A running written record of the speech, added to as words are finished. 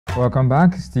Welcome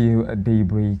back, still at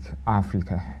Daybreak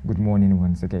Africa. Good morning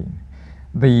once again.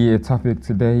 The topic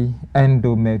today,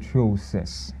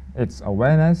 endometriosis. Its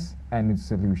awareness and its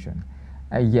solution.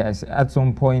 Yes, at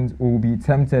some point we'll be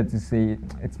tempted to say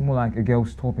it's more like a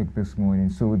girl's topic this morning,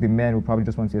 so the men will probably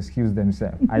just want to excuse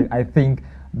themselves. I think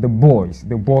the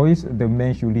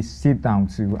men should really sit down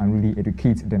to and really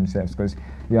educate themselves, because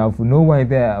you have no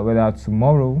idea whether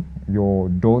tomorrow your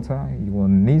daughter, your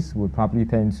niece will probably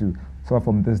tend to suffer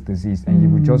from this disease, and you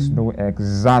will just know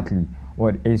exactly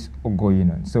what is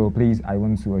going on. So please, I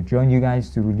want to join you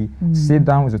guys to really sit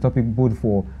down with the topic, both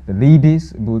for the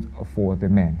ladies, both for the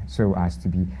men, so as to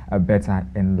be better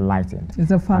enlightened. It's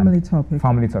a family topic.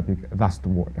 Family topic, that's the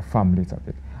word, a family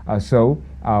topic.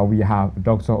 We have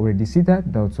Dr. already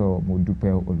seated, Dr.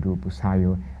 Modupe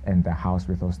Olabusayo, in the house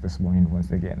with us this morning once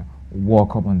again.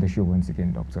 Welcome on the show once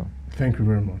again, Doctor. Thank you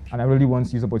very much. And I really want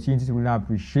to use the opportunity to really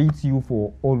appreciate you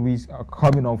for always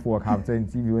coming on for KAFTAN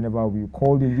TV whenever we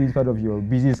call you. It's part of your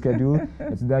busy schedule.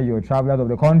 It's that you're traveling out of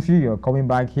the country, you're coming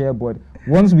back here, but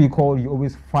once we call, you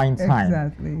always find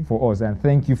time for us. And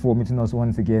thank you for meeting us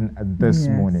once again this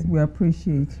morning. We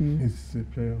appreciate you. It's a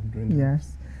pleasure doing that.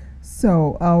 Yes.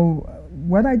 So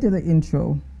when I did the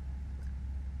intro,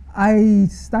 I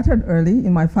started early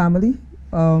in my family.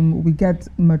 We get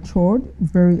matured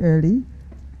very early.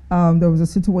 There was a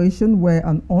situation where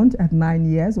an aunt at 9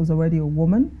 years was already a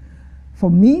woman. For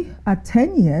me, at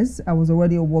 10 years, I was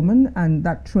already a woman, and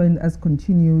that trend has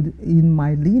continued in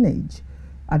my lineage.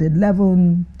 At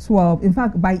 11, 12, in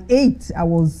fact, by 8, I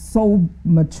was so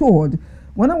matured.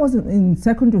 When I was in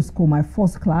secondary school, my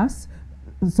first class,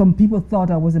 some people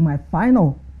thought I was in my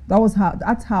final.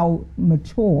 That's how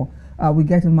mature we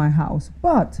get in my house.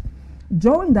 But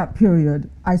during that period,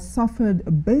 I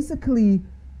suffered basically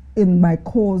in my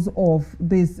course of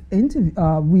this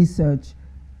research,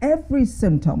 every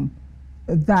symptom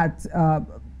that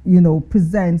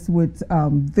presents with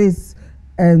this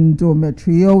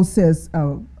endometriosis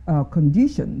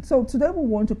condition. So today we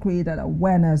want to create that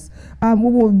awareness. We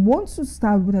will want to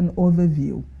start with an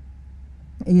overview.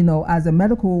 As a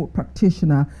medical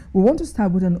practitioner, we want to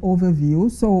start with an overview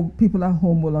so people at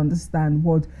home will understand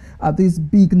what this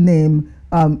big name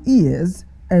is,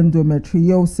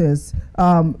 endometriosis.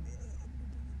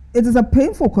 It is a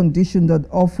painful condition that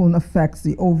often affects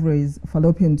the ovaries,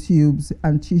 fallopian tubes,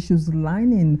 and tissues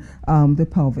lining the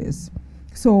pelvis.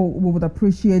 So we would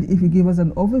appreciate if you give us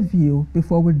an overview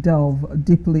before we delve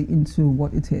deeply into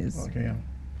what it is. Okay. Yeah.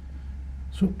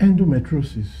 So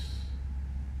endometriosis.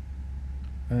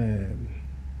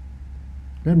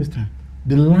 Let me start.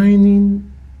 The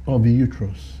lining of the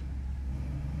uterus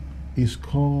is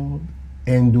called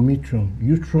endometrium.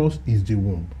 Uterus is the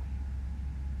womb.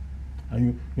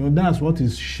 And that's what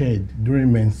is shed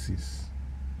during menses.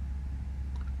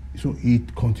 So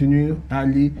it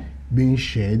continually being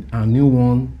shed, and new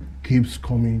one keeps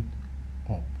coming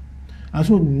up. And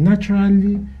so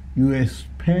naturally, you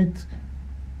expect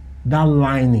that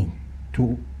lining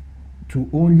to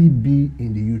only be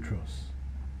in the uterus.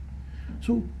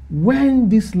 So when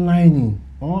this lining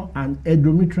or an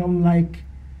endometrium-like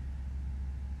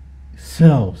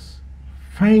cells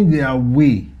find their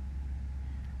way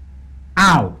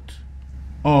out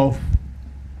of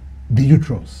the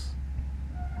uterus,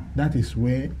 that is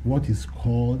where what is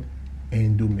called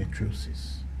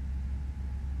endometriosis.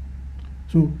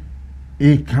 So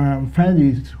it can find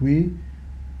its way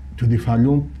to the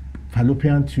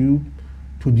fallopian tube,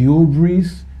 to the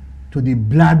ovaries, to the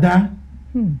bladder,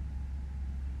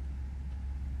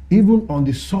 even on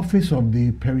the surface of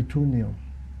the peritoneum.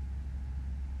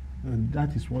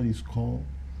 That is what is called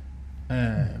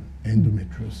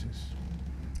endometriosis.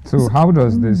 So how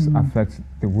does this affect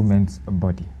the woman's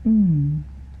body?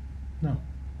 Now,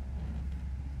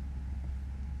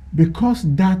 because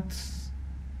that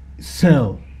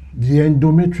cell, the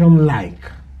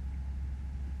endometrium-like,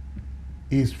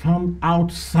 is found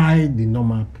outside the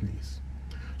normal place,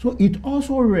 so it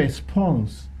also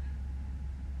responds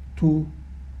to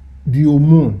the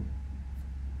hormone,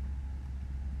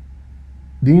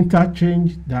 the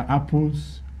interchange that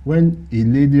happens when a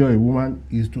lady or a woman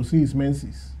is to see its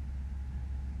menses.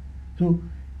 So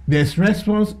there's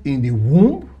response in the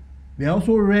womb. There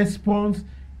also response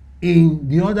in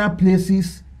the other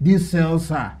places these cells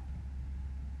are.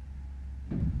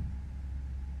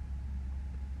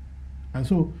 And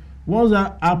so once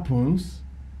that happens,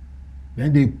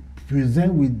 then they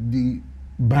present with the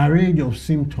barrage of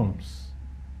symptoms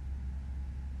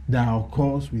that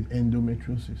occurs with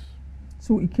endometriosis.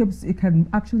 So it can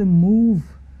actually move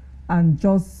and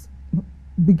just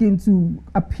begin to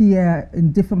appear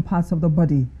in different parts of the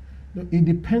body. It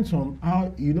depends on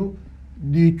how,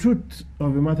 the truth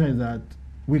of the matter is that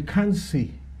we can't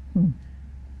say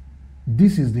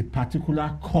this is the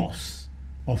particular cause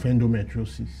of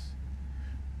endometriosis,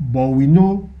 but we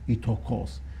know it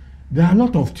occurs. There are a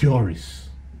lot of theories.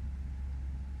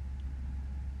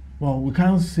 Well, we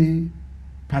can't say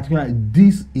particularly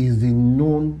this is the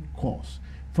known cause.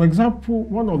 For example,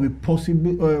 one of the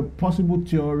possible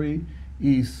theory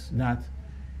is that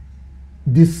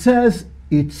the cells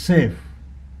itself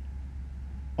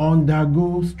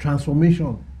undergoes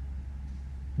transformation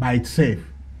by itself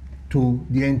to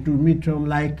the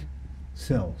endometrium-like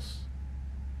cells.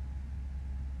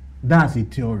 That's a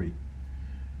theory.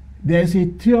 There's a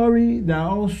theory that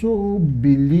also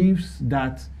believes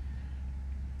that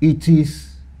it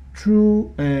is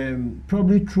through,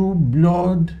 probably through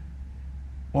blood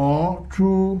or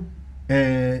through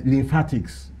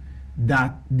lymphatics,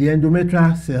 that the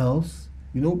endometrial cells,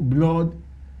 blood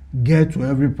get to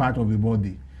every part of the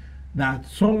body. That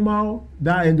somehow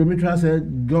that endometrial cell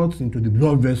gets into the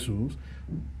blood vessels.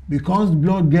 Because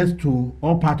blood gets to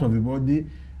all parts of the body,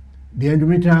 the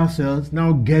endometrial cells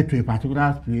now get to a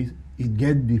particular place, it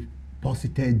gets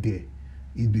deposited there.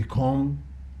 It becomes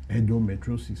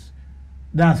endometriosis.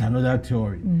 That's another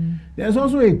theory. There's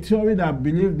also a theory that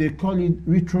believes, they call it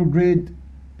retrograde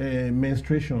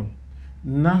menstruation.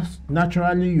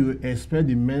 Naturally, you expect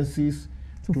the menses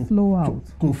to flow out.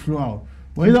 To flow out.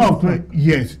 But instead of flowing,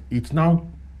 yes, it's now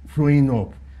flowing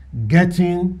up,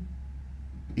 getting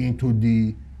into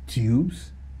the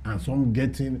tubes, and some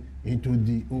getting into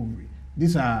the ovary.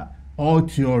 These are all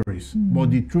theories,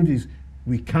 but the truth is,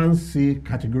 we can't say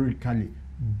categorically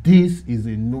this is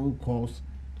a known cause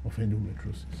of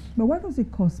endometriosis. But why does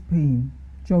it cause pain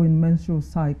during menstrual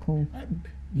cycle?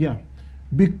 Yeah,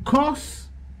 because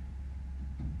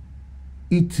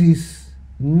it is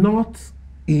not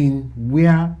in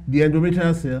where the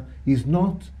endometrial cell is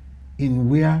not in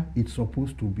where it's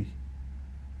supposed to be.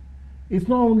 It's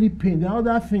not only pain, there are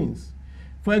other things.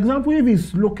 For example, if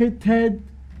it's located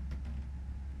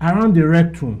around the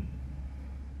rectum,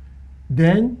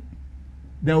 then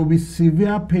there will be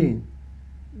severe pain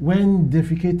when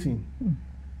defecating.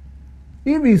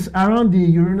 If it's around the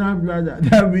urinary bladder,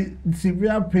 there will be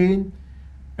severe pain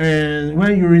when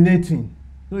urinating.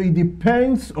 So it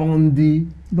depends on the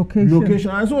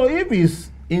location. And so if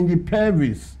it's in the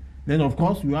pelvis, then of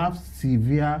course you have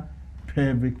severe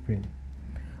pelvic pain.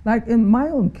 Like in my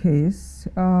own case,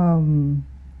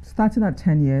 starting at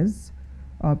 10 years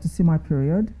to see my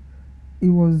period, it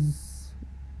was,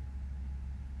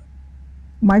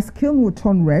 my skin would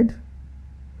turn red.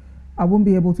 I wouldn't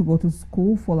be able to go to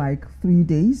school for like 3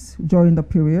 days during the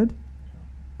period.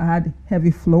 I had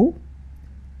heavy flow,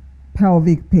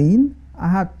 pelvic pain. I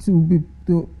had to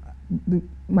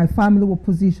my family would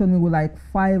position me with like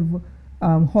 5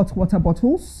 hot water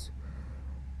bottles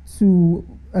to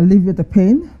alleviate the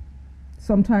pain.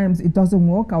 Sometimes it doesn't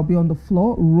work. I'll be on the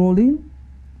floor rolling.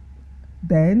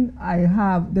 Then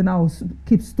I'll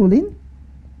keep stooling,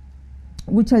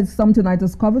 which is something I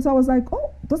discovered. So I was like,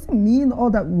 oh, doesn't mean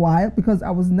all that while, because I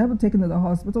was never taken to the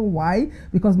hospital. Why?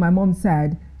 Because my mom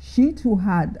said she too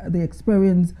had the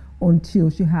experience until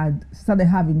she had started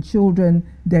having children,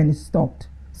 then it stopped.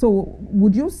 So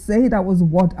would you say that was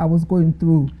what I was going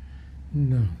through?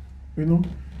 No.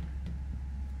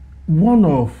 One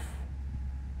of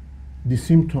the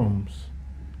symptoms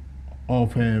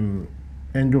of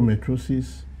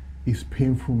endometriosis is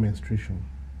painful menstruation.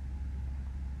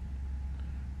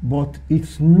 But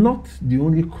it's not the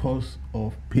only cause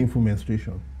of painful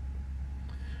menstruation,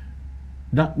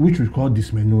 that which we call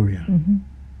dysmenorrhea.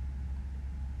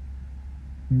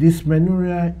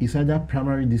 Dysmenorrhea is either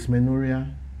primary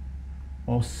dysmenorrhea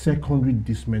or secondary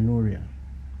dysmenorrhea.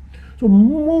 So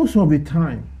most of the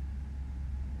time,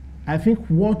 I think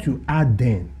what you add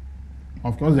then,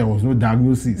 of course there was no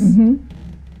diagnosis,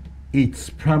 it's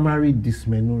primary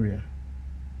dysmenorrhea.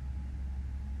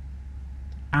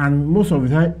 And most of the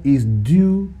time is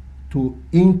due to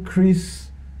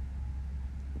increased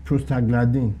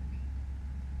prostaglandin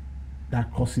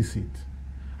that causes it.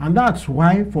 And that's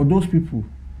why for those people,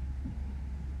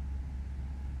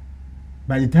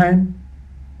 by the time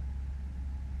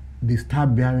they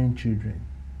start bearing children,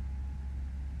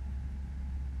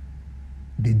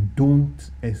 they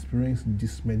don't experience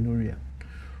dysmenorrhea.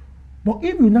 But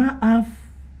if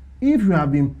you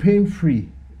have been pain-free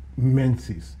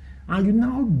menses, and you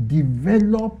now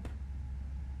develop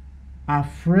a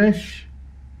fresh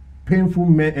painful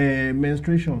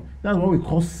menstruation, that's what we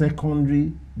call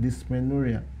secondary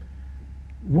dysmenorrhea.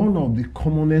 One of the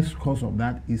commonest cause of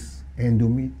that is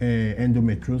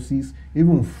endometriosis,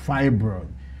 even fibroid,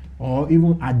 or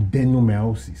even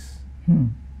adenomyosis.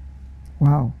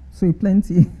 Wow. So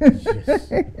plenty. Yes.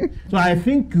 So I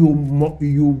think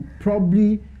you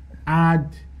probably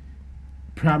add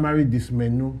primary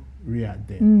dysmenorrhea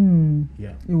then.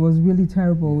 Yeah. It was really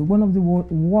terrible. One of the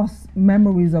worst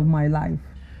memories of my life.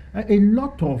 A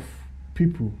lot of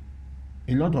people,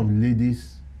 a lot of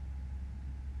ladies,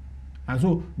 and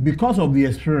so because of the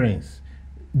experience,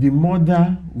 the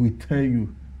mother will tell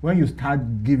you when you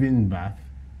start giving birth,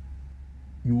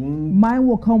 you won't. Mine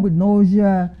will come with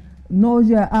nausea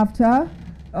after,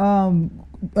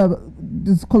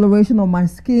 discoloration of my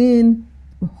skin,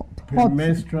 hot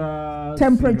menstrual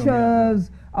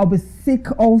temperatures. I'll be sick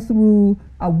all through.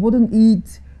 I wouldn't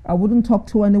eat. I wouldn't talk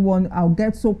to anyone. I'll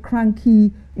get so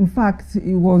cranky. In fact,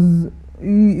 it's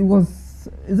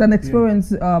an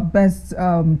experience best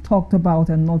talked about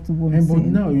and not even But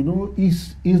seen. now,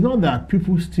 it's not that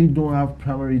people still don't have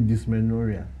primary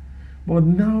dysmenorrhea, but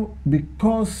now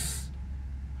because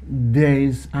there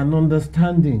is an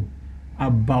understanding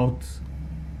about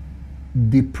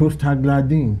the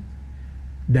prostaglandin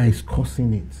that is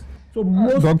causing it. So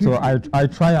most Doctor, I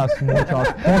try as much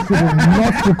as possible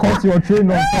not to cut your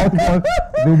train of thought, because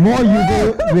the more you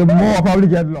go, the more I probably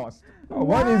get lost.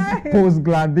 What is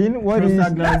postglandin? What is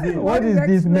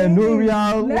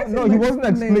dysmenorrhea? No, he wasn't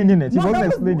explaining it. He wasn't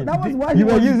explaining it. You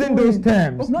were using those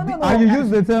terms. No. And you use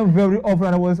the term very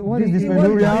often. What is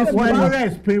dysmenorrhea? Dysmenorrhea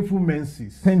is painful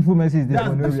menses. Painful menses is That's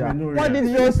dysmenorrhea. dysmenorrhea. Why did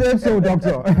you say so,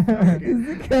 doctor?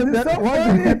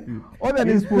 What that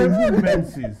is painful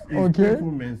menses. Okay.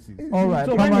 Painful menses. All right.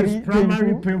 So when it's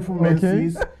primary painful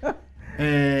menses,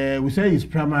 we say it's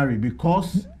primary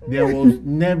because there was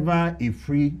never a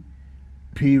free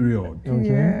period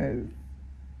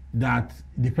that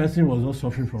the person was not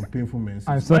suffering from painful menses.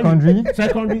 And secondary?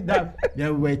 Secondary, that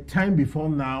there were time before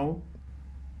now,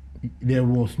 there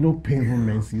was no painful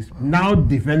menses. Now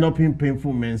developing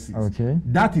painful menses. Okay.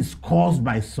 That is caused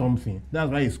by something.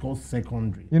 That's why it's called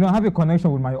secondary. I have a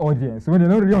connection with my audience. When they're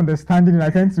not really understanding it, I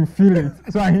tend to feel it.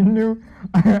 So I knew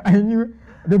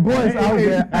the boys out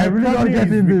there, I really don't get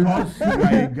in this. Because you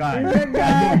are a guy.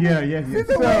 Yes. See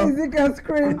the way Ezekiel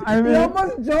screamed. He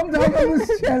almost jumped out of his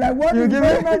chair. Like, what is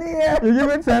going on here? You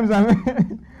give it times.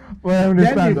 Well, I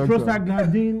understand, then the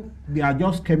prostaglandin, they are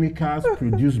just chemicals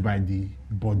produced by the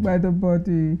body. By the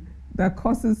body. That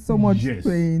causes so much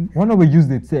pain. Why not we use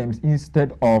the terms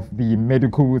instead of the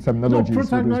medical terminology? No,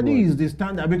 prostaglandin is the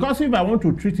standard, because if I want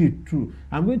to treat it true,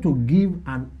 I'm going to give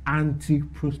an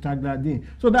anti-prostaglandin.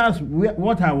 So that's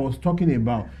what I was talking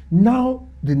about. Now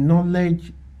the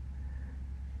knowledge.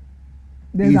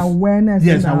 There's awareness.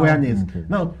 Yes, now. awareness. Okay.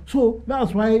 Now, so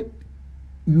that's why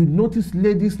you notice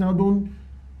ladies now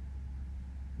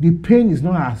the pain is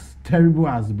not as terrible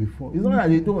as before. It's not that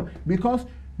they don't, because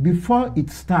before it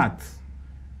starts,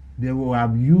 they will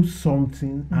have used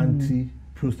something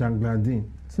anti-prostaglandin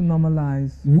to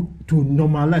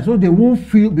normalize. So they won't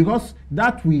feel, because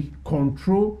that will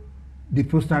control the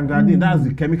prostaglandin. That's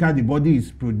the chemical the body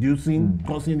is producing,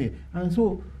 causing it. And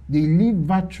so they live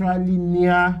virtually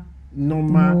near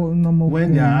normal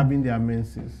when they are having their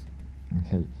menses.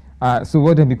 Okay. So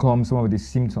what then becomes some of the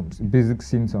symptoms, basic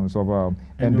symptoms of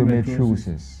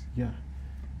endometriosis? Yeah.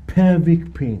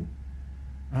 Pelvic pain.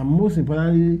 And most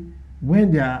importantly,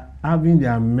 when they are having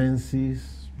their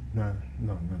menses, no.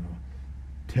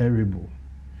 Terrible.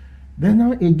 Then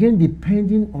now again,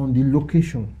 depending on the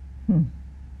location.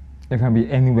 It can be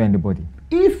anywhere in the body.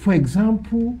 If, for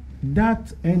example,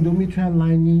 that endometrial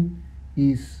lining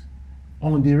is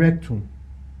on the rectum,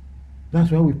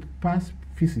 that's where we pass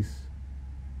feces,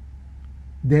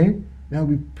 then there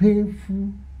will be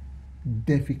painful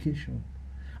defecation.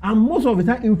 And most of the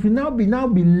time, it will now be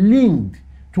linked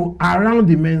to around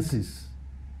the menses.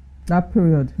 That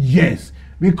period. Yes,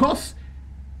 because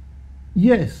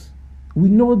we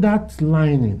know that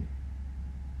lining,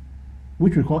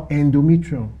 which we call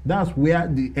endometrium. That's where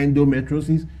the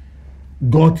endometriosis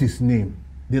got its name.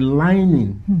 The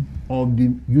lining of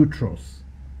the uterus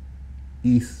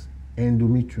is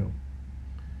endometrium.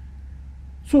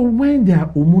 So when there are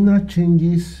hormonal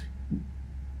changes,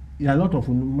 there are a lot of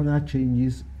hormonal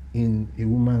changes in a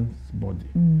woman's body,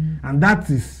 and that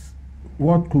is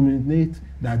what culminates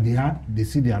that they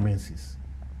see their menses.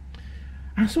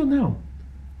 And so now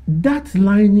that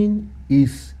lining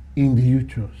is in the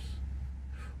uterus,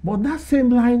 but that same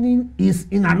lining is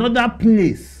in another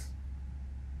place.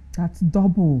 That's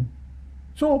double.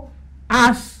 So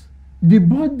as the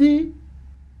body,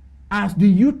 as the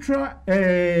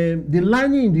the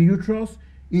lining in the uterus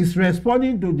is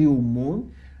responding to the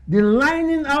hormone, the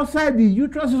lining outside the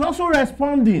uterus is also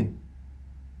responding.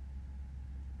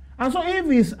 And so if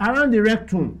it's around the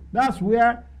rectum, that's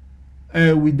where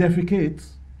we defecate.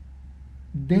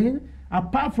 Then,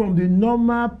 apart from the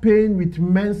normal pain with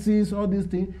menses, all these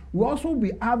things, we also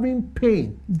be having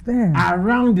pain there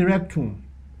around the rectum.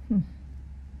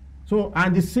 So,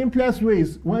 and the simplest way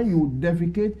is when you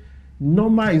defecate,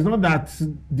 normal, it's not that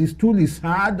the stool is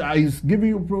hard or is giving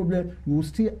you problem, you will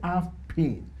still have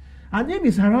pain. And if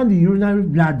it's around the urinary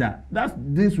bladder, that's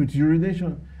this with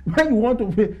urination. When you want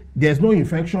to pay, there's no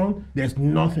infection, there's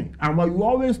nothing. And what you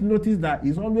always notice that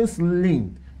it's always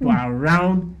linked to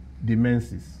around the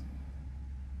menses.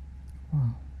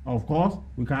 Wow. Of course,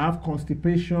 we can have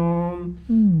constipation,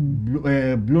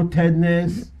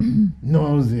 bloatedness,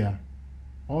 nausea,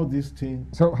 all these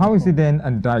things. So how is it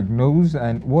then diagnosed,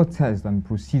 and what tests and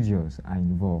procedures are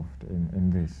involved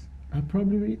in this?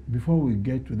 Probably before we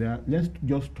get to that, let's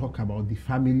just talk about the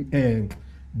family,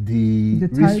 the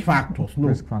risk factors. No,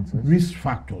 risk factors. Risk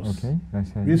factors. Okay,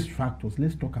 let's hear risk factors.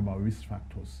 Let's talk about risk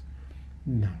factors.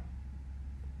 Now,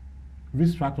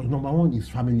 risk factors. Number one is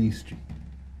family history.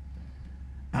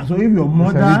 And so, if your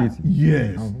mother,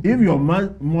 yes, if your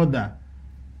mother,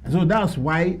 so that's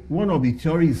why one of the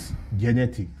theories is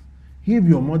genetics. If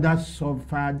your mother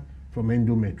suffered from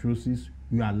endometriosis,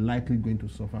 you are likely going to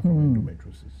suffer from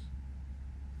endometriosis.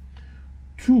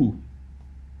 2,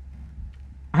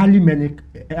 early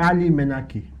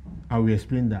menarche. I will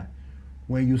explain that.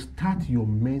 When you start your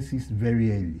menses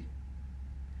very early.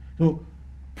 So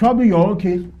probably your own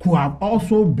case could have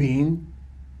also been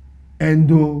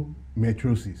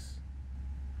endometriosis.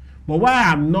 But why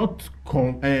I'm not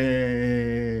convinced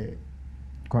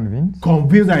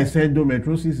that it's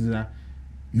endometriosis is that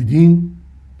you didn't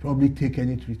probably take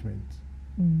any treatment.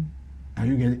 Are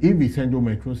you getting? If it's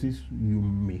endometriosis, you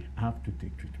may have to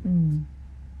take treatment.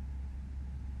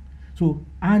 So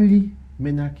early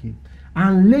menarche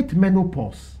and late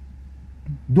menopause.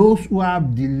 Those who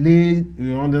have delayed,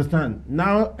 you understand.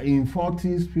 Now in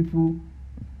 40s, people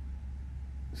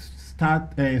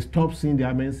stop seeing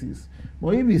their menses.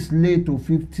 But if it's late to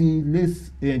 50,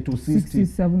 late to 60,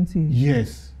 70,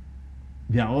 yes,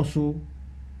 they are also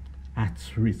at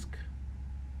risk.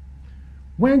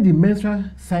 When the menstrual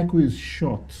cycle is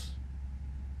short,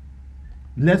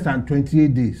 less than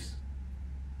 28 days,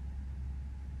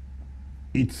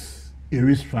 it's a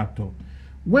risk factor.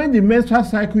 When the menstrual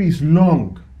cycle is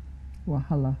long,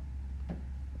 wahala,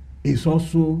 it's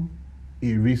also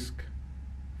a risk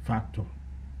factor.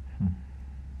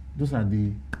 Those are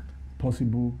the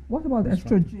possible. What about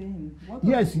estrogen?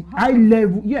 Yes, high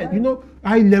level. Yeah, you know,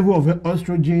 high level of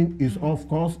estrogen is of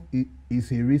course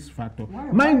is a risk factor.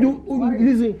 Mind you,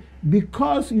 listen,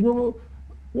 because you know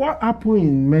what happens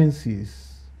in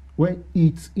menses when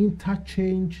it's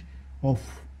interchange of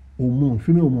hormone,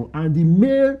 female hormone, and the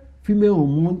male female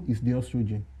hormone is the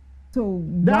estrogen. So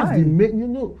that's the main.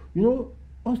 You know,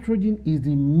 estrogen is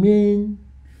the main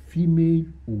female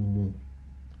hormone,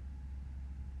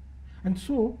 and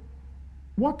so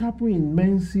what happens in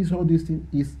menses, all these things,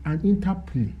 is an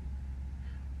interplay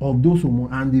of those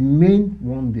hormones, and the main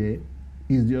one there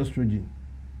is the estrogen.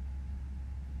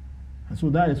 And so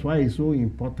that is why it's so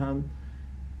important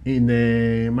in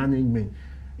management.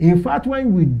 In fact,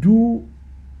 when we do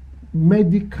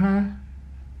medical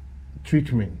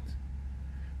treatment,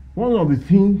 one of the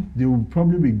things they will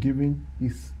probably be giving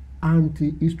is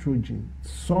anti-estrogen,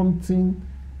 something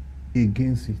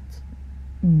against it.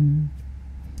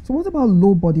 So what about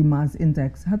low body mass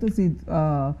index? How does it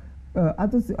outcome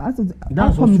is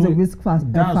a risk factor?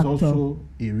 That's also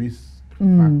a risk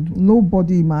factor. Low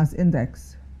body mass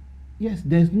index. Yes,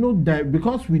 there's no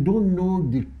because we don't know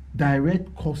the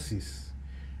direct causes.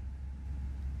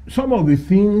 Some of the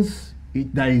things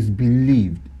that is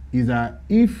believed is that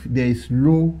if there is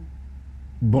low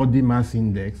body mass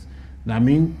index, that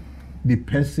means the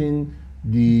person,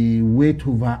 the weight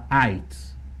over height,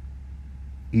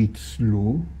 it's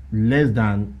low, less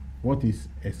than what is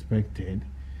expected,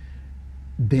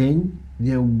 then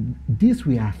this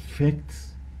will affect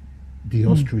the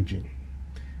estrogen.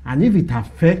 And if it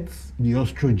affects the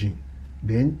estrogen,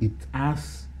 then it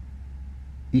has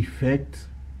effect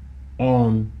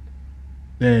on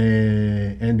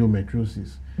the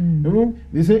endometriosis.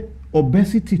 They say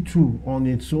obesity too on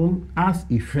its own has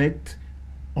effect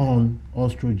on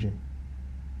estrogen.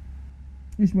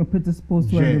 Which may predispose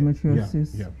to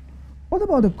endometriosis. Yeah. What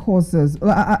about the causes?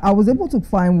 I was able to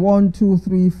find 1, 2,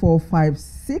 3, 4, 5,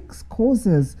 6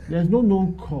 causes. There's no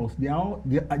known cause. They are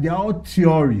all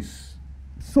theories.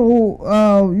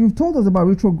 So you've told us about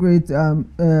retrograde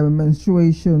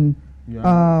menstruation.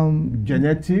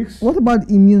 Genetics. What about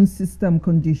immune system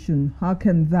condition? How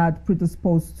can that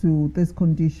predispose to this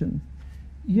condition?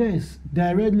 Yes,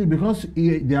 directly, because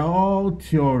they are all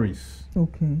theories.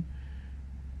 Okay.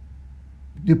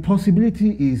 The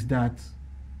possibility is that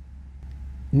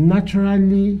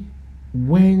naturally,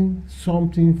 when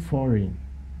something foreign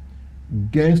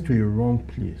gets to a wrong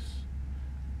place,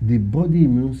 the body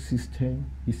immune system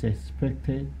is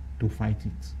expected to fight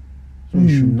it. So it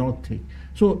should not take.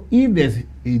 So if there's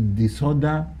a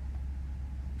disorder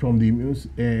from the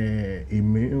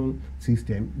immune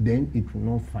system, then it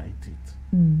will not fight it.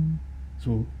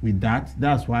 So with that,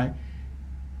 that's why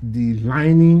the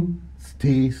lining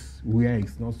stays where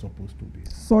it's not supposed to be.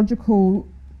 Surgical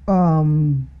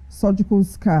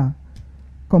scar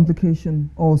complication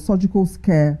or surgical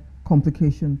scare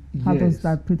complication. How does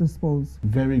that predispose?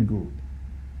 Very good.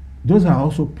 Those are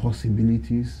also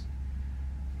possibilities.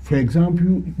 For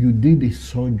example, you did a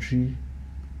surgery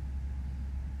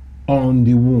on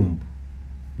the womb.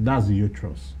 That's the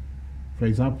uterus. For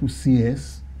example,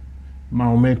 CS,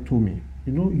 mammectomy.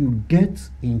 You know, you get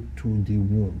into the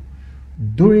womb.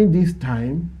 During this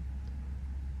time,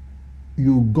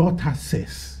 you got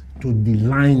access to the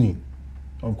lining.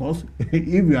 Of course,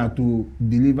 if you are to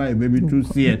deliver a baby through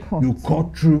CS, you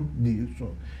cut through the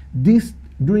uterus.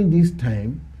 During this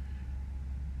time,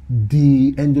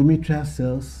 the endometrial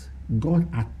cells got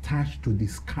attached to the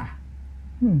scar.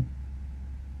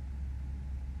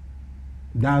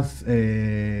 That's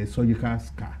a surgical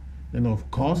scar. Then, of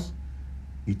course,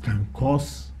 it can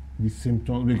cause the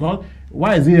symptoms. Because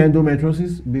why is it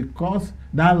endometriosis? Because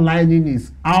that lining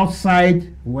is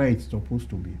outside where it's supposed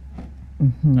to be.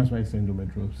 That's why it's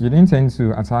endometriosis. You didn't intend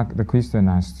to attack the question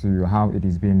as to how it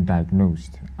is being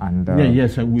diagnosed and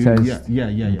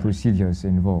procedures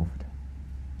involved.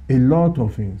 A lot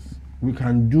of things. We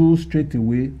can do straight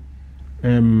away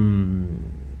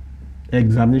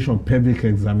examination, pelvic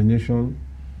examination.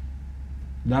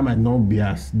 That might not be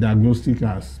as diagnostic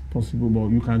as possible, but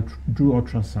you can do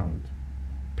ultrasound,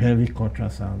 pelvic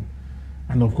ultrasound,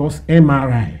 and of course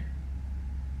MRI.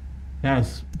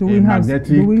 Yes, do we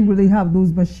really have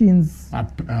those machines?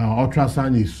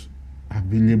 Ultrasound is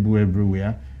available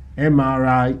everywhere.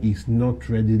 MRI is not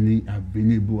readily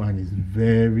available and is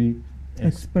very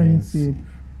expensive.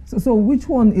 So which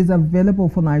one is available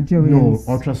for Nigerians? No,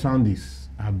 ultrasound is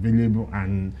available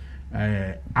and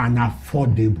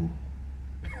affordable.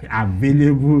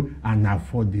 Available and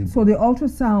affordable. So the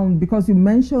ultrasound, because you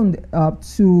mentioned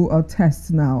two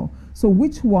tests now. So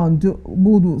which one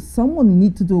would someone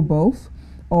need to do both,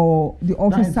 or the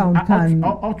ultrasound can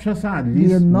ultrasound at be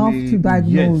least enough to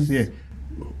diagnose? Yes,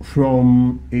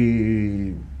 from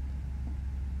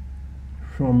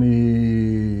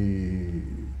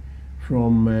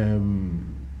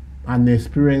an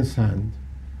experienced hand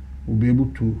will be able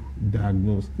to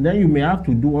diagnose. Then you may have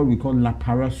to do what we call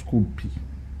laparoscopy.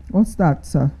 What's that,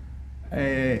 sir?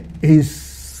 You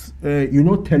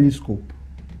know, telescope.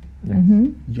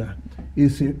 Yeah,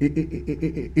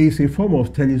 it's a form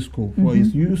of telescope, but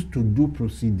it's used to do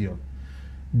procedure.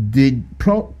 They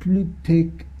probably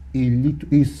take a little.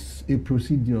 It's a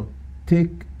procedure.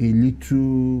 Take a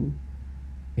little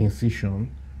incision,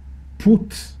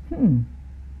 put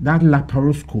that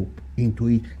laparoscope into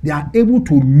it. They are able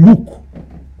to look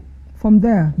from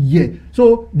there. Yeah.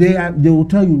 So they will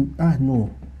tell you,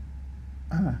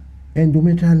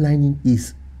 endometrial lining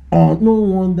is on. No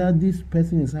wonder this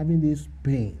person is having this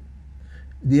pain.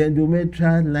 The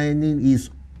endometrial lining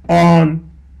is on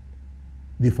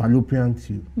the fallopian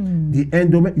tube.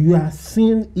 The you are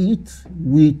seeing it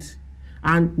with,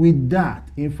 and with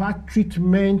that, in fact,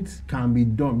 treatment can be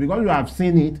done because you have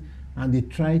seen it, and they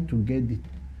try to get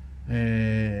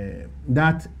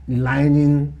that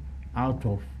lining out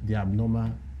of the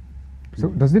abnormal. So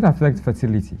does it affect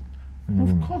fertility?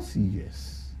 Of course,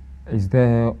 yes. Is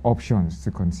there options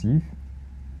to conceive?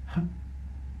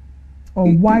 Or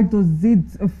why does it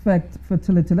affect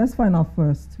fertility? Let's find out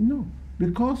first. No,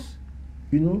 because,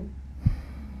 there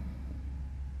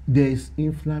is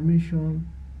inflammation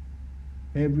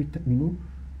every time,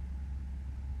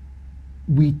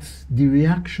 with the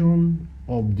reaction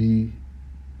of the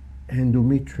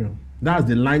endometrium. That's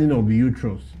the lining of the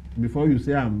uterus. Before you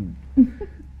say I'm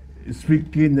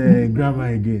speaking grammar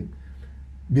again.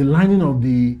 The lining of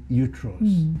the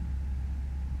uterus.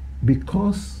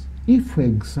 Because if, for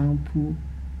example,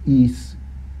 is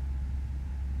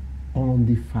on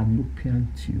the fallopian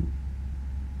tube,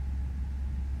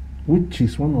 which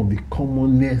is one of the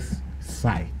commonest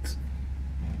sites,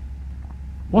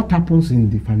 what happens in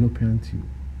the fallopian tube?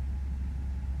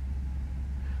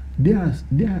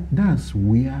 That's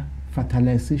where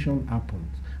fertilization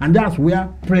happens. And that's where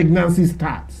pregnancy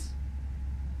starts.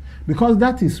 Because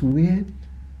that is where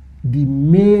the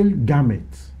male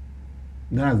gamete,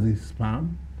 that's the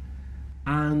sperm,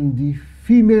 and the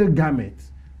female gamete,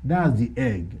 that's the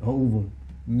egg or ovum,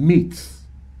 meets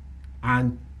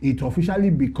and it officially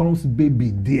becomes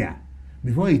baby there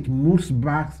before it moves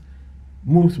back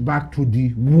to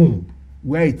the womb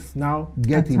where it's now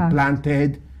get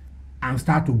implanted and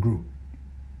start to grow.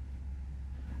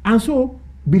 And so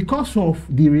because of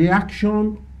the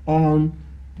reaction on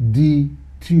the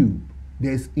tube,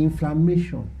 there's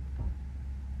inflammation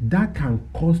that can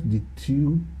cause the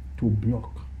tube to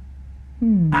block.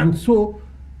 And so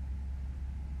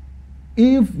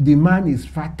if the man is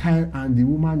fertile and the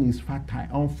woman is fertile,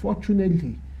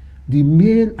 unfortunately the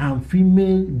male and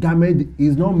female gamete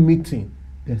is not meeting,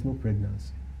 there's no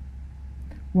pregnancy.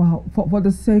 Wow. For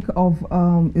the sake of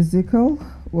Ezekiel,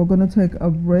 we're going to take a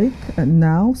break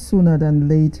now, sooner than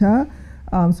later,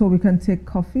 so we can take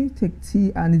coffee, take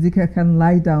tea, and Ezekiel can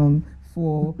lie down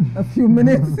for a few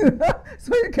minutes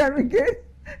so he can regain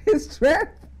his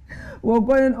strength. We're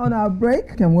going on our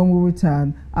break, and when we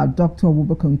return, our doctor will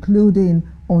be concluding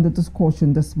on the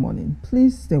discussion this morning.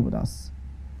 Please stay with us.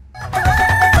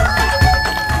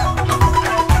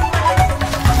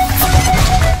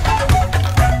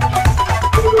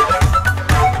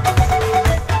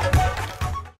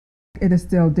 It is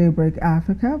still Daybreak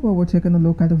Africa, but we're taking a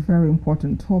look at a very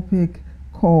important topic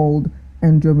called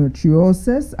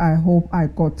endometriosis. I hope I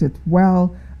got it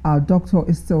well. Our doctor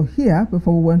is still here.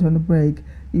 Before we went on the break,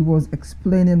 he was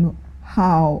explaining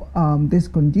how this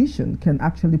condition can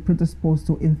actually predispose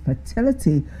to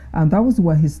infertility, and that was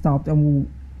where he stopped, and we'll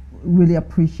really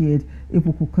appreciate if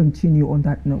we could continue on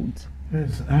that note.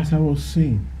 Yes, as I was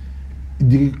saying,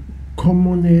 the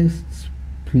commonest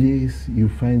place you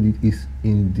find it is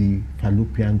in the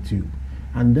fallopian tube,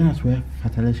 and that's where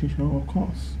fertilization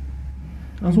occurs.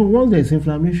 And so once there's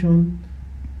inflammation,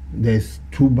 there's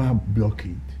tuber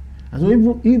blockade. And so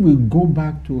even if we go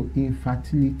back to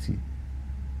infertility,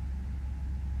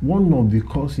 one of the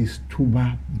causes is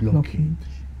tuber blockade.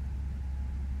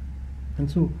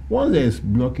 And so once there's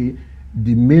blockade,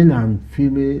 the male and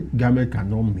female gamete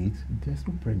cannot meet, there's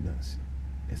no pregnancy.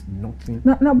 There's nothing.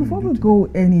 Now before we go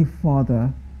any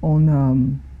further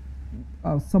on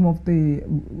some of the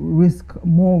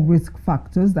more risk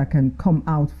factors that can come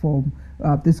out from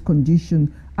this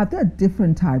condition, are there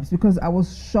different types? Because I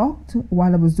was shocked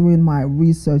while I was doing my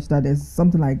research that there's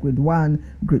something like grade 1,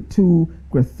 grade 2,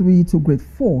 grade 3 to grade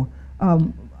 4.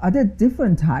 Are there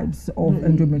different types of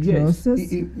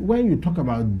endometriosis? Yes. When you talk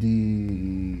about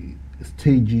the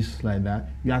stages like that,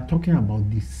 you are talking about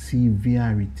the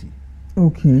severity.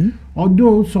 Okay.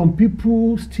 Although some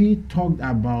people still talk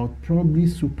about probably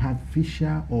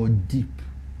superficial or deep.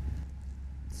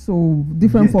 So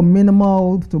different from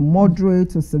minimal to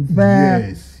moderate to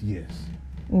severe. Yes.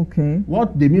 Okay.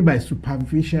 What they mean by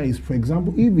superficial is, for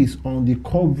example, if it's on the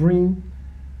covering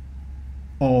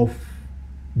of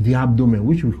the abdomen,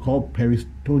 which we call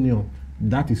peritoneum,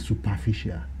 that is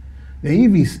superficial. Then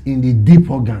if it's in the deep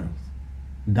organs,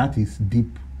 that is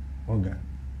deep organ.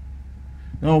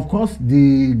 Now, of course,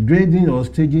 the grading or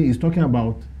staging is talking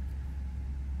about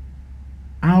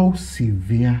how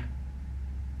severe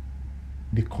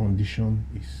the condition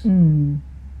is.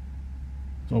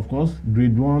 So, of course,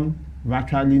 grade 1,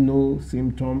 virtually no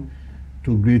symptom,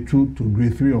 to grade 2, to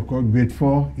grade 3, of course, grade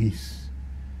 4 is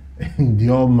the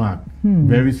hallmark,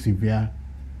 very severe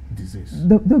disease.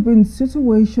 There have been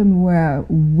situations where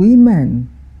women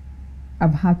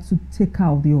have had to take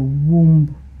out their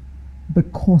womb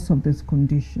because of this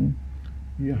condition.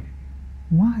 Yeah.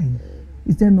 Why?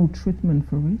 Is there no treatment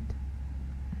for it?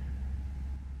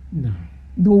 No.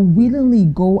 They'll willingly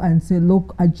go and say,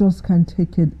 look, I just can't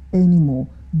take it anymore.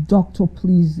 Doctor,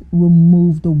 please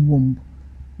remove the womb.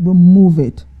 Remove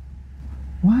it.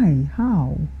 Why?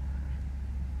 How?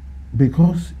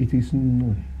 Because it is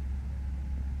known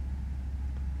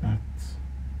that,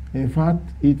 in fact,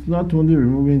 it's not only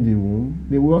removing the womb,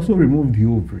 they will also remove the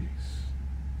ovaries.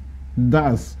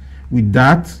 Thus, with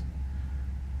that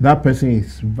person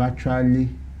is virtually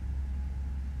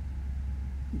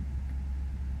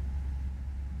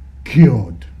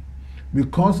cured.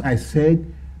 Because I said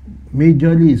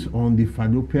majorly is on the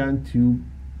fallopian tube,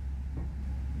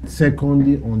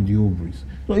 secondly on the ovaries.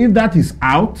 So if that is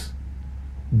out,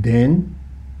 then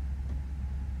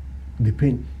the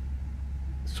pain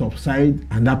subsides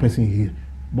and that person is healed.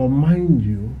 But mind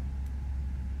you,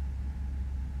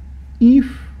 if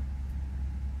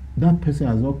that person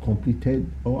has not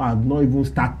completed or has not even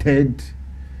started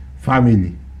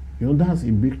family, that's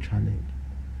a big challenge.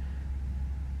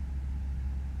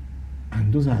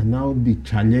 And those are now the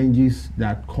challenges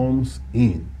that comes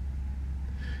in.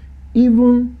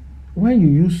 Even when you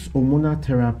use hormonal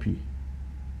therapy,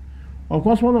 of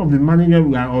course, one of the managers,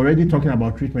 we are already talking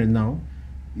about treatment now,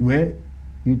 where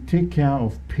you take care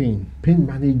of pain. Pain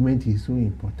management is so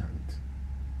important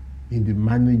in the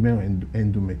management of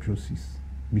endometriosis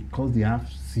because they have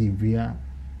severe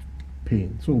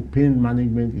pain. So pain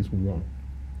management is one.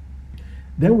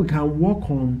 Then we can work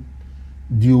on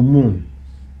the hormone.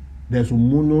 There's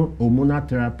hormonal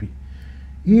therapy.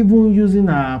 Even using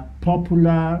our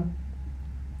popular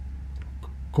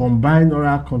combined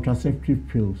oral contraceptive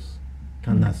pills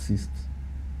can assist.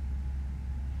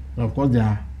 Of course, there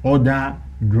are other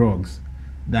drugs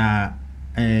that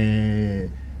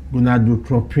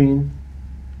gonadotropin,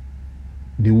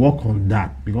 they work on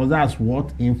that because that's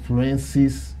what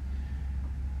influences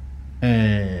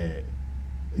the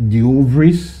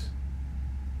ovaries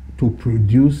to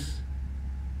produce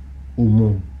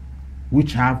hormone,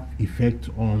 which have effect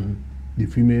on the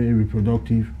female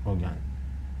reproductive organ.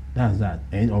 That's that.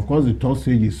 And of course, the third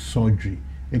stage is surgery.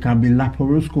 It can be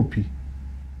laparoscopy.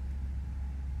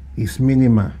 It's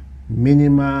minimal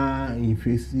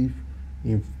invasive.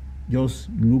 Just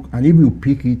look, and if you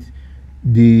pick it,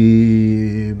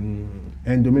 the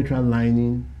endometrial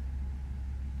lining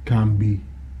can be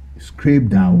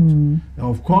scraped out.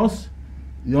 Of course,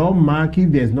 your mark,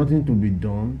 if there's nothing to be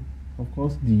done, of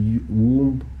course, the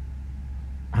womb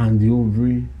and the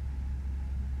ovary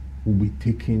will be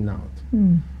taken out.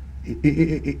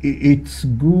 It's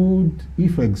good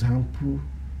if, for example,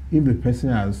 if the person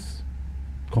has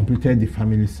completed the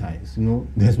family size,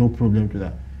 there's no problem to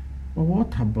that. But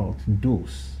what about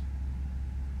those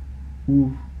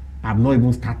who have not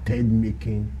even started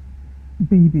making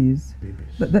babies?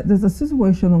 There's a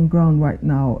situation on ground right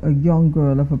now, a young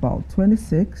girl of about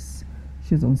 26.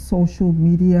 She's on social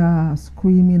media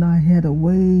screaming her head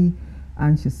away,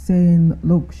 and she's saying,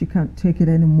 look, she can't take it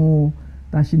anymore,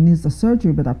 that she needs the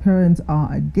surgery, but her parents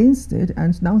are against it,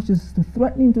 and now she's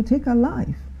threatening to take her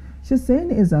life. She's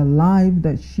saying it's her life,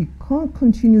 that she can't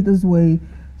continue this way.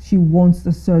 She wants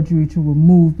the surgery to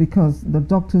remove because the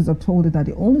doctors have told her that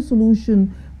the only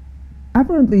solution,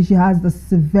 apparently she has the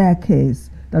severe case,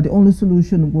 that the only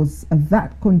solution was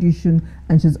that condition,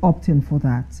 and she's opting for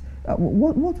that.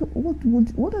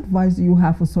 What advice do you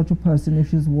have for such a person if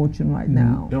she's watching right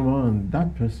now?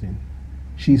 That person,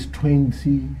 she's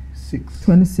 26.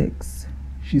 26.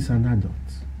 She's an adult.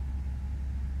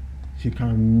 She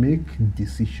can make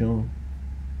decision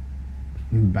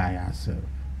by herself.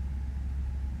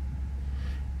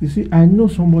 You see, I know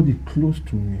somebody close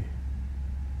to me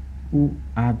who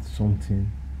had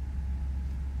something.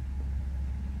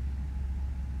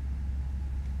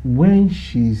 When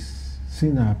she's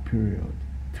seen her period,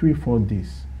 3-4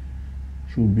 days,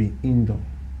 she'll be indoor.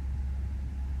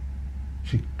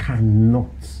 She cannot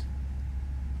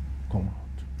come out.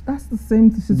 That's the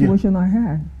same situation I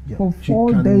had. Yeah. For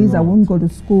 4 days, I won't go to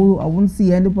school. I won't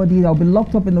see anybody. I'll be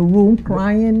locked up in the room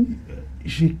crying.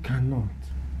 She cannot.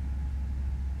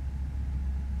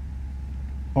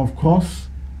 Of course,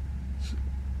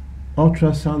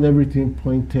 ultrasound, everything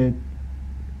pointed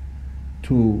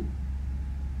to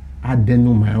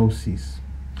adenomyosis.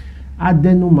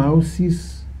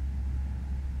 Adenomyosis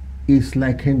is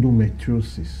like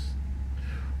endometriosis.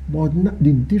 But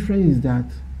the difference is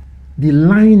that the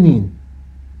lining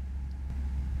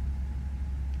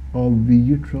of the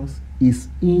uterus is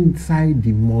inside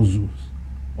the muscles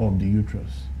of the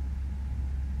uterus.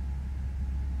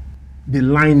 The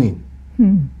lining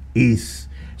is.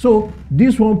 So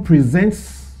this one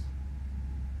presents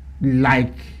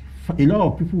like a lot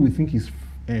of people will think is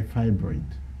a fibroid.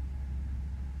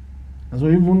 And so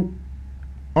even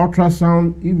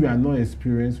ultrasound, if you are not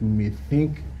experienced, you may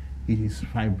think it is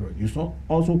fibroid. It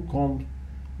also comes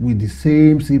with the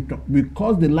same symptom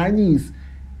because the lining is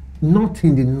not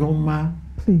in the normal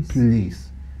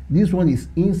place. This one is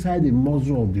inside the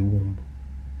muscle of the womb.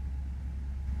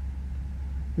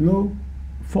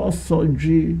 For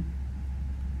surgery,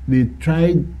 they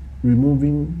tried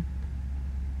removing.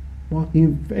 Well,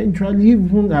 eventually,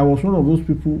 even I was one of those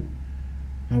people,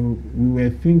 and we were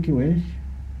thinking,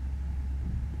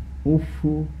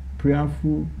 hopeful,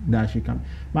 prayerful that she can.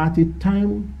 But at the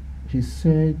time, she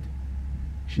said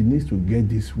she needs to get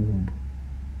this womb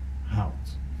out.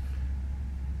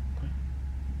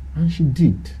 And she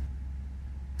did.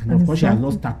 And of course, she has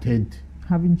not started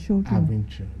having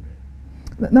children.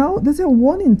 Now, they say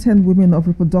 1 in 10 women of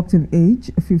reproductive age,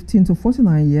 15 to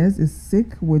 49 years, is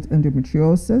sick with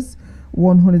endometriosis.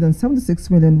 176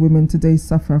 million women today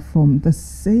suffer from the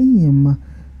same.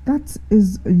 That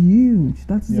is huge.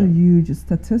 That is a huge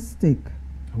statistic.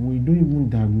 And we don't even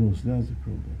diagnose. That's the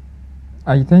problem.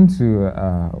 I tend to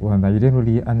wonder, you didn't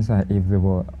really answer if there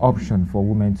were options for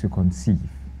women to conceive.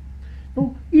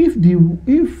 No, if the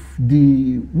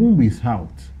womb is out,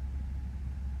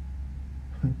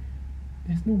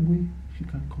 there's no way she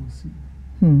can conceive.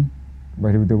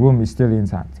 But if the womb is still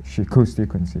intact, she could still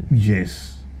conceive.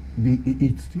 Yes,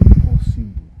 it's still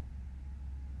possible.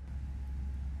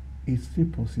 It's still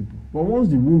possible. But once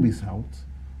the womb is out,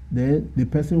 then the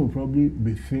person will probably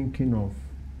be thinking of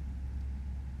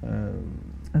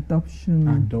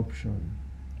adoption.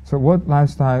 So what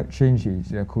lifestyle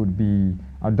changes could be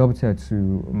adopted to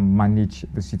manage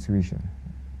the situation?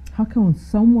 How can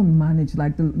someone manage,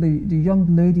 like the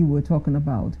young lady we're talking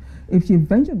about, if she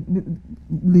eventually,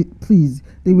 please,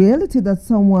 the reality that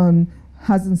someone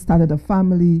hasn't started a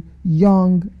family,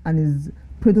 young, and is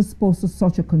predisposed to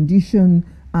such a condition,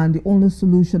 and the only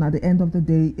solution at the end of the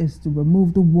day is to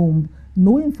remove the womb,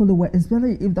 knowing fully well,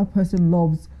 especially if that person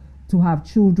loves to have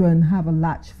children, have a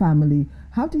large family.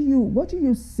 What do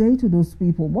you say to those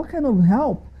people? What kind of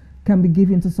help can be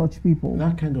given to such people?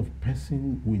 That kind of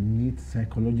person will need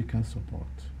psychological support.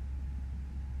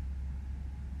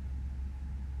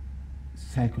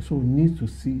 So needs to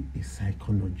see a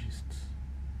psychologist,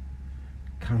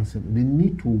 counselor. They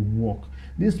need to work.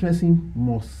 This person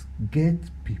must get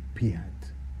prepared.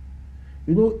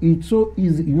 You know, it's so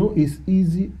easy. You know, it's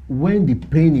easy when the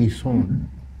pain is on.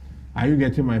 Are you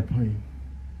getting my point?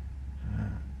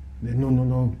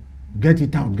 No. Get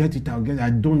it out. I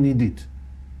don't need it.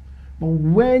 But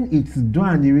when it's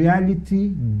done, the reality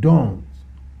dawns.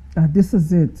 This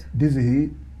is it.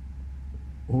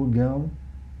 Oh, girl,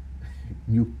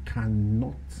 you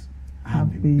cannot have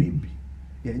a baby.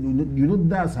 Yeah, you know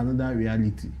that's another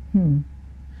reality.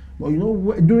 But you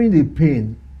know, during the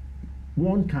pain,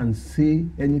 one can say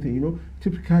anything. You know,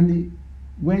 typically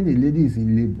when a lady is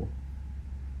in labor,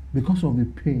 because of the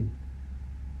pain,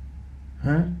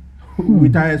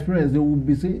 with her experience, they will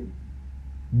be saying,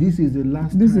 "This is the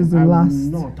last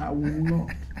time. I will not."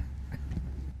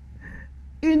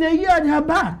 In a year, they are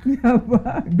back. Because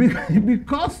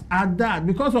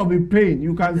of the pain,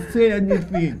 you can say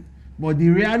anything. But the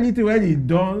reality when it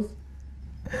does.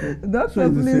 Doctor,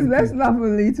 please, let's laugh a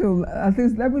little. At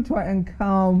least let me try and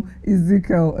calm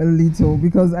Ezekiel a little,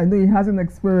 because I know he hasn't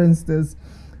experienced this.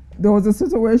 There was a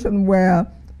situation where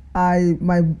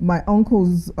my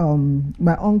uncle's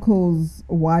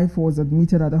wife was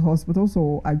admitted at the hospital,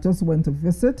 so I just went to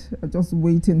visit, just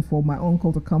waiting for my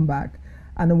uncle to come back.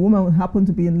 And a woman happened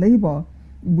to be in labor.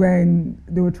 When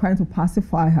they were trying to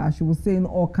pacify her, she was saying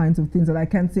all kinds of things that I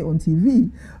can't say on TV.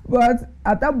 But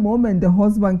at that moment, the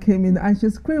husband came in and she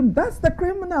screamed, "That's the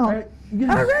criminal!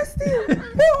 Yes. Arrest him!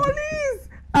 Police!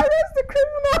 Arrest the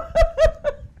criminal!"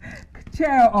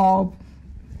 Cheer up.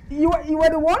 You were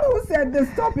the one who said this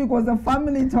topic was a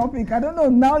family topic. I don't know,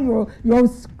 now you're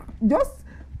just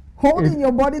holding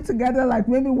your body together like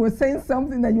maybe we're saying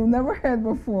something that you never heard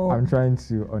before. I'm trying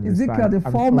to understand. Ezekiel, they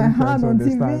fall my hand on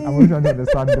TV. I'm trying to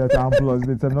understand better, and plus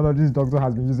the terminology this doctor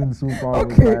has been using so far.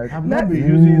 Okay. I've not been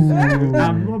using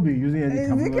any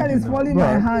Ezekiel is falling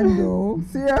my hand though.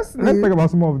 Seriously. Let's talk about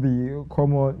some of the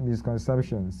common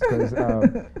misconceptions, because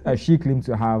she claimed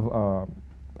to have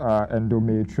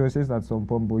endometriosis at some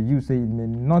point, but you say it may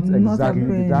not exactly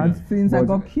be that. Since I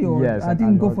got cured, yes, I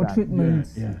didn't go for treatment.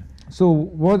 Yeah. So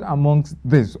what amongst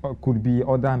this could be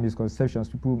other misconceptions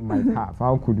people might have?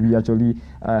 How could we actually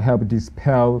help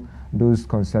dispel those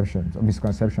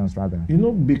misconceptions rather? You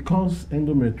know, because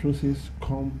endometriosis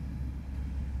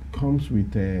comes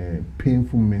with a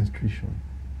painful menstruation.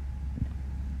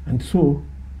 And so,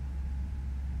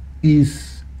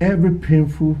 is every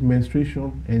painful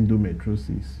menstruation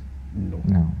endometriosis? No.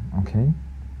 No, okay.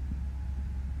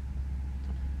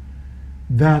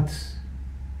 That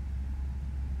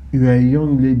you are a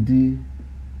young lady,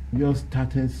 just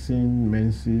started seeing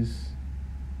menses,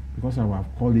 because I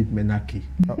have called it menarche.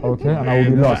 Okay, and I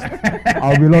will be lost.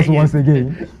 I'll be lost once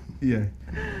again. Yeah.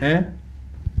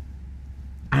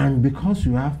 And because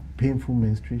you have painful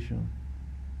menstruation,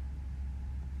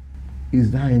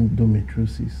 is that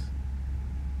endometriosis?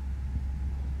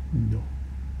 No.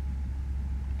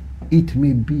 It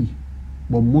may be,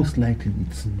 but most likely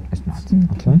it's not. It's not.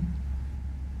 Okay.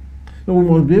 So we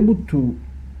must be able to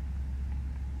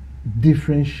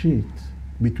differentiate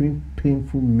between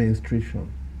painful menstruation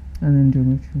and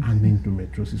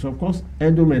endometriosis. So of course,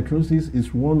 endometriosis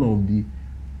is one of the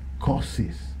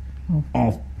causes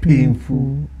of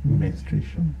painful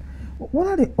menstruation. What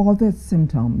are the other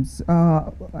symptoms?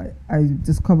 I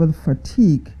discovered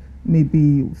fatigue,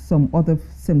 maybe some other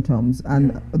symptoms,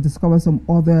 and discover some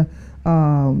other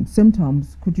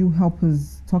symptoms. Could you help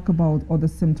us talk about other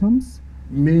symptoms?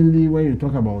 Mainly when you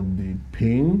talk about the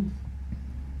pain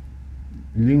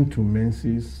linked to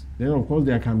menses, then of course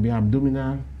there can be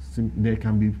abdominal, there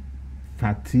can be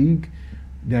fatigue,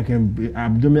 there can be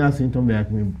abdominal symptoms, there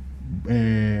can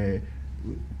be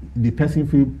the person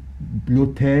feel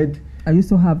bloated. I used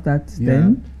to have that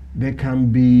then. There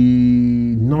can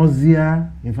be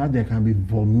nausea. In fact, there can be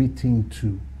vomiting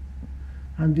too.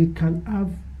 And they can have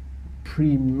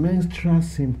premenstrual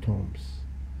symptoms.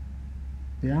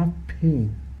 They have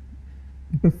pain.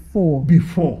 Before.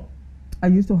 I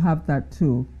used to have that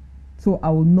too. So I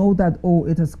will know that, oh,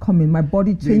 it is coming. My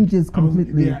body changes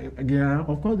completely.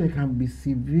 Of course, there can be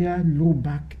severe low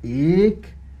back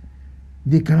ache.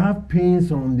 They can have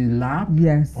pains on the lap,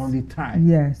 yes, on the thigh.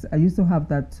 Yes, I used to have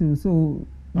that too. So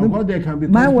of course, there can be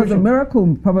mine was a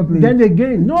miracle, probably. Then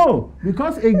again, no,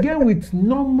 because again with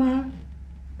normal,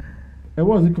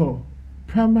 what's it called?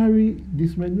 Primary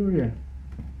dysmenorrhea,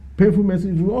 painful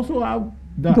menstruation, you also have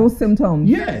those symptoms.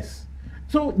 Yes.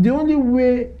 So the only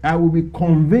way I will be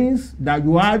convinced that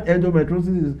you had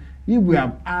endometriosis is if we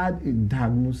have had a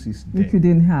diagnosis there. Which you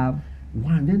didn't have.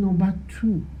 One. Then number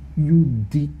two, you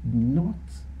did not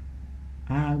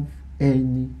have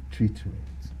any treatment.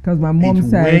 Because my mom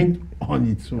said it went on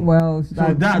its own. Well,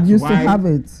 so that's used why, to have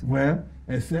it. Well,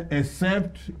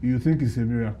 except you think it's a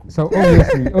miracle. So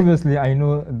obviously, I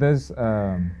know this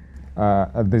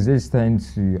disease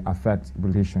tends to affect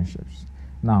relationships.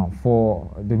 Now, for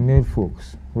the male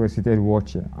folks who are seated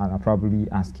watching and are probably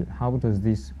asking, how does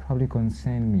this probably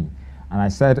concern me? And I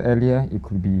said earlier, it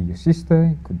could be your sister,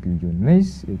 it could be your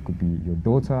niece, it could be your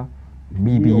daughter,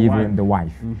 maybe your even wife. the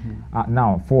wife.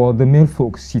 Now, for the male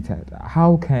folks seated,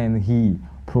 how can he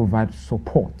provide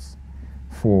support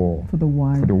for the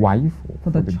wife, or for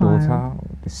the child, daughter, or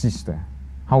the sister?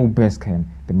 How best can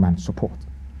the man support?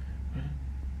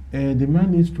 The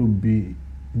man needs to be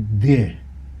there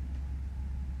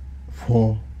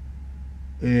for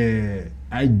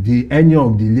any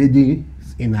of the ladies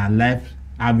in her life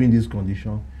having this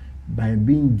condition by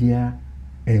being there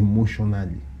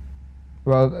emotionally.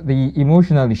 Well, the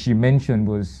emotionally she mentioned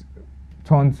was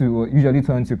usually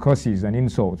turned to curses and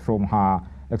insults from her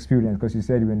experience, because she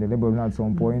said when the labor at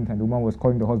some point and the woman was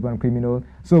calling the husband criminal.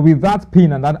 So with that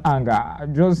pain and that anger,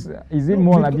 is it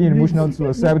more like being emotional to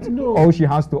accept all she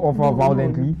has to offer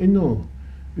violently? No.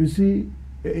 You see,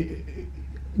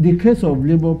 the case of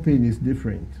labor pain is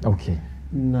different. Okay.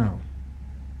 Now,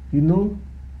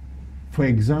 for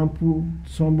example,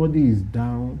 somebody is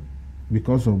down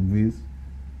because of this,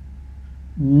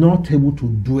 not able to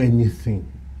do anything,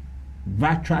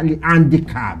 virtually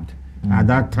handicapped at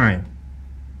that time.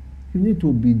 You need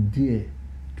to be there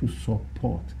to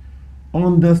support,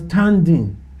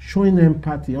 understanding, showing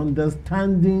empathy,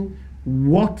 understanding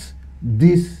what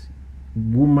this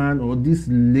woman or this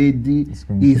lady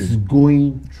is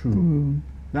going through.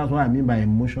 That's what I mean by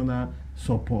emotional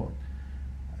support.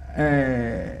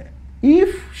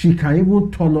 If she can even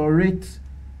tolerate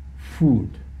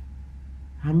food,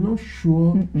 I'm not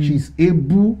sure she's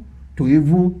able to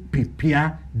even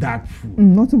prepare that food.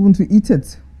 Not even to eat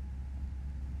it.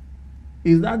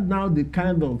 Is that now the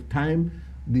kind of time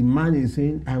the man is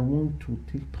saying, I want to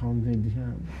take pounded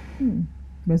yam?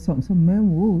 But some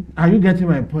men would. Are you getting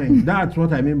my point? That's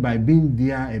what I mean by being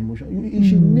there emotional.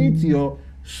 She needs your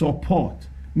support.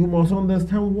 You must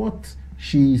understand what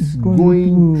she's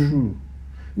going through.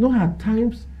 At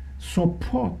times,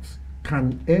 support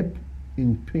can help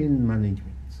in pain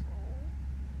management.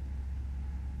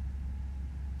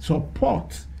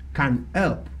 Support can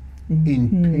help in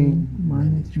pain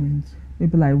management.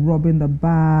 Maybe like rubbing the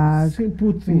back,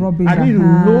 simple thing. Rubbing I the need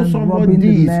hand, to know rubbing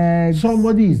the legs.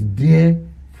 somebody is there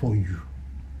for you.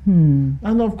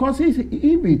 And of course, if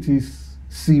it is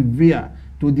severe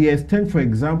to the extent, for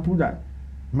example, that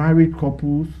married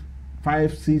couples,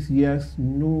 5-6 years,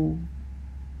 no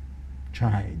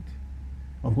child.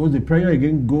 Of course, the prayer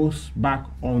again goes back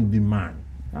on the man.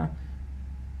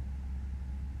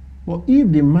 But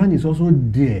if the man is also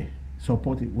there,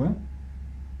 supporting, well,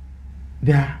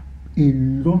 there are a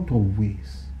lot of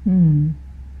ways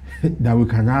that we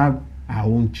can have our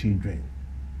own children.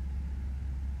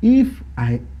 If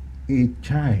a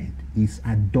child is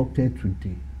adopted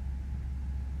today,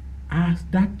 as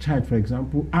that child, for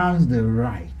example, has the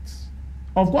rights.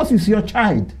 Of course, it's your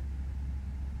child.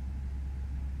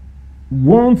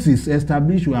 Once it's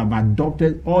established you have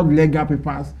adopted, all legal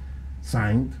papers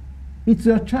signed, it's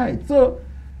your child. So,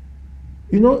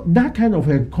 that kind of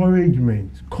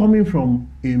encouragement coming from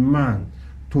a man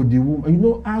to the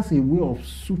woman, as a way of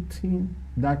soothing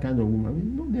that kind of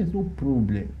woman, there's no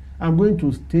problem. I'm going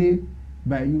to stay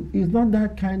by you. It's not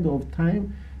that kind of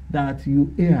time that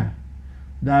you hear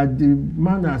that the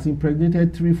man has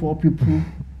impregnated 3-4 people.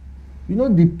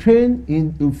 The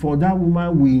pain for that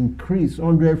woman will increase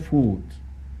 100-fold.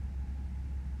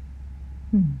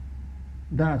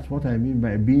 That's what I mean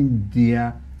by being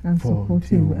there And for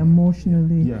supportive the-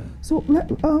 emotionally. Yeah. So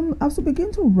as we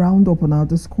begin to round up on our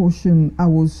discussion, I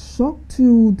was shocked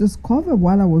to discover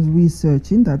while I was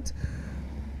researching that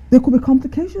there could be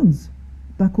complications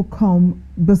that could come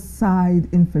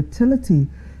beside infertility.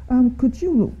 Could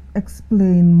you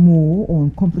explain more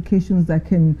on complications that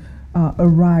can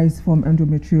arise from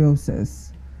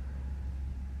endometriosis?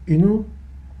 You know,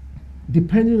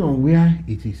 depending on where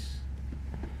it is,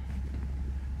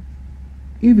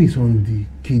 if it's on the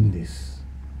kidneys,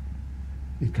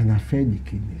 it can affect the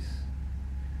kidneys.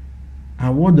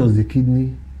 And what does the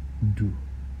kidney do?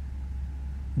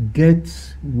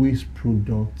 Get waste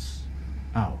products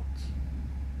out.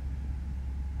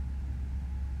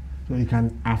 So it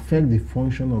can affect the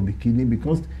function of the kidney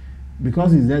because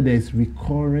it's there's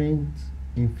recurrent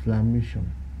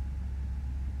inflammation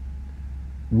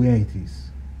where it is.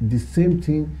 The same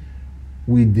thing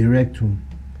with the rectum.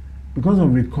 Because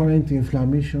of recurrent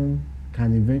inflammation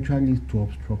can eventually lead to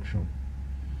obstruction.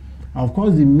 Of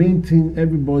course, the main thing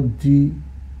everybody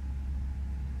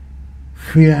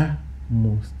fear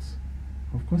most,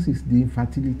 of course, is the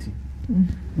infertility.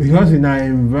 Because in our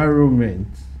environment,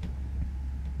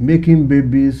 making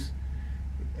babies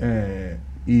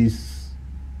is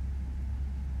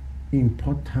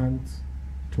important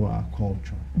to our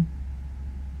culture.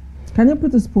 Can you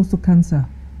predispose to cancer?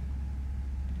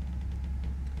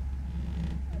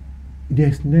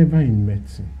 There's never in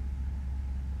medicine.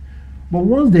 But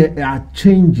once there are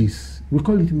changes, we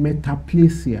call it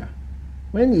metaplasia.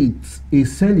 When a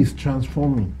cell is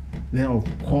transforming, then of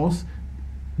course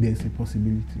there's a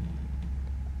possibility.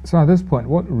 So at this point,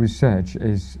 what research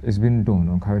is being done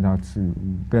or carried out to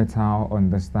better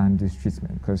understand this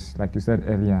treatment? Because, like you said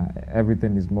earlier,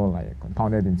 everything is more like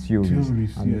compounded in theories and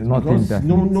Yes, nothing because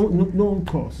definite. no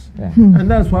cause. Yeah. And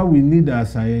that's why we need our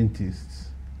scientists.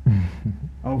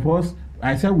 Of course,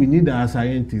 I said we need our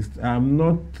scientists. I'm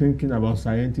not thinking about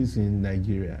scientists in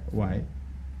Nigeria. Why?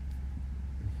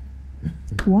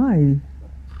 Why?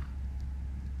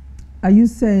 Are you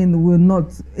saying we're not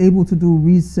able to do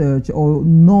research or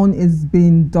none is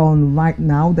being done right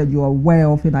now that you're aware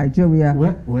of in Nigeria?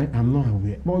 Well, I'm not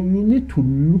aware. But you need to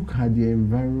look at the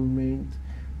environment.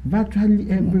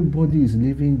 Virtually everybody is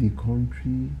leaving the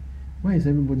country. Why is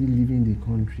everybody leaving the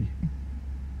country?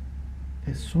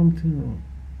 There's something wrong.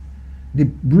 The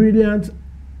brilliant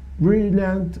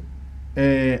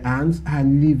ants are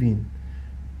leaving.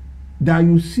 That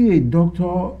you see a doctor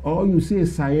or you see a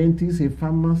scientist, a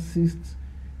pharmacist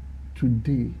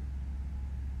today,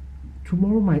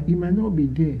 tomorrow he might not be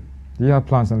there. Do you have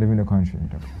plans on leaving the country?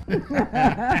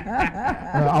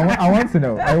 I want to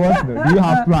know. Do you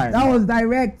have plans That was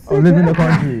direct. on leaving the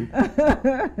country?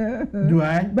 Do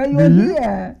I? But you're Do you?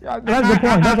 here. Yeah, that's the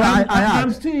point. That's why I I'm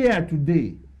asked. still here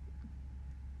today.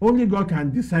 Only God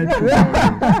can decide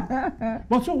tomorrow.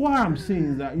 But so what I'm saying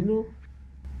is that,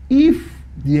 if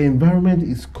the environment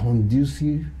is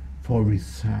conducive for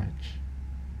research,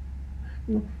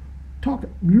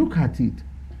 look at it.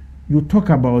 You talk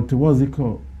about what's it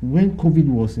called? When COVID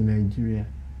was in Nigeria,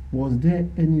 was there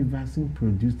any vaccine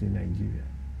produced in Nigeria?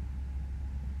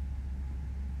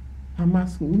 I'm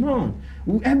asking, no.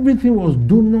 Everything was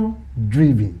donor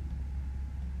driven.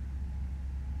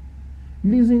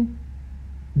 Listen,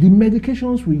 the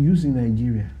medications we use in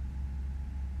Nigeria,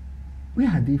 where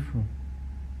are they from?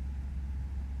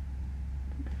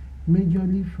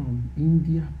 Majorly from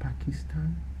India,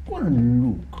 Pakistan. Go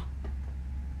and look.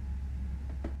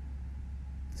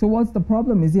 So what's the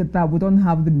problem? Is it that we don't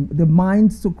have the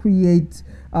minds to create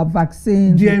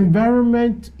vaccines? The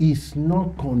environment is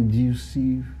not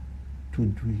conducive to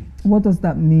do it. What does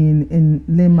that mean in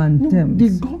layman terms? The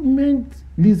government,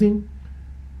 listen,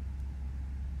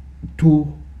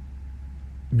 to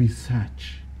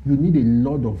research, you need a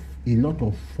lot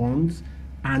of funds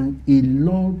and a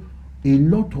lot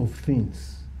of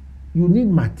things. You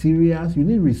need materials, you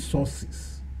need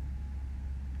resources.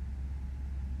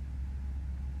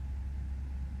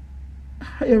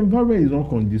 Environment is not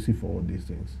conducive for all these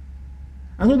things.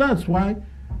 And so that's why,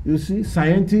 you see,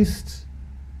 scientists,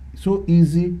 so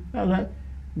easy. That's why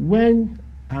when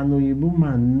an Oyibo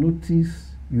man notice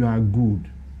you are good,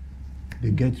 they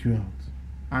get you out.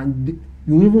 And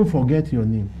you even forget your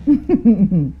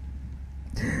name.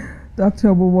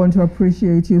 Doctor, we want to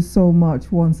appreciate you so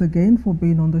much once again for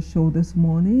being on the show this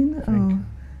morning. Thank you.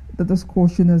 The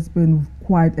discussion has been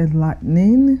quite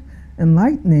enlightening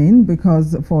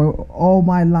because for all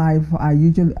my life I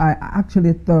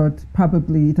actually thought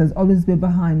probably it has always been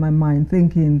behind my mind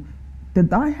thinking,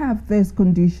 did I have this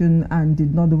condition and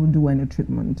did not even do any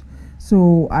treatment?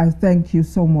 So I thank you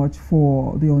so much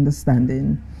for the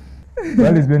understanding.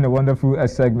 Well, it's been a wonderful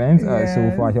segment so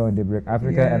Yes. far here on Daybreak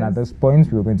Africa, and at Yes. this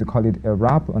point, we're going to call it a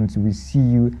wrap until we see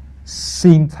you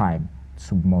same time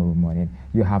tomorrow morning.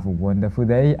 You have a wonderful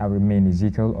day. I remain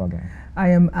Ezekiel Ogar. I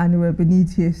am Anire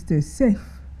Binitie. Stay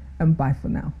safe and bye for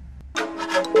now.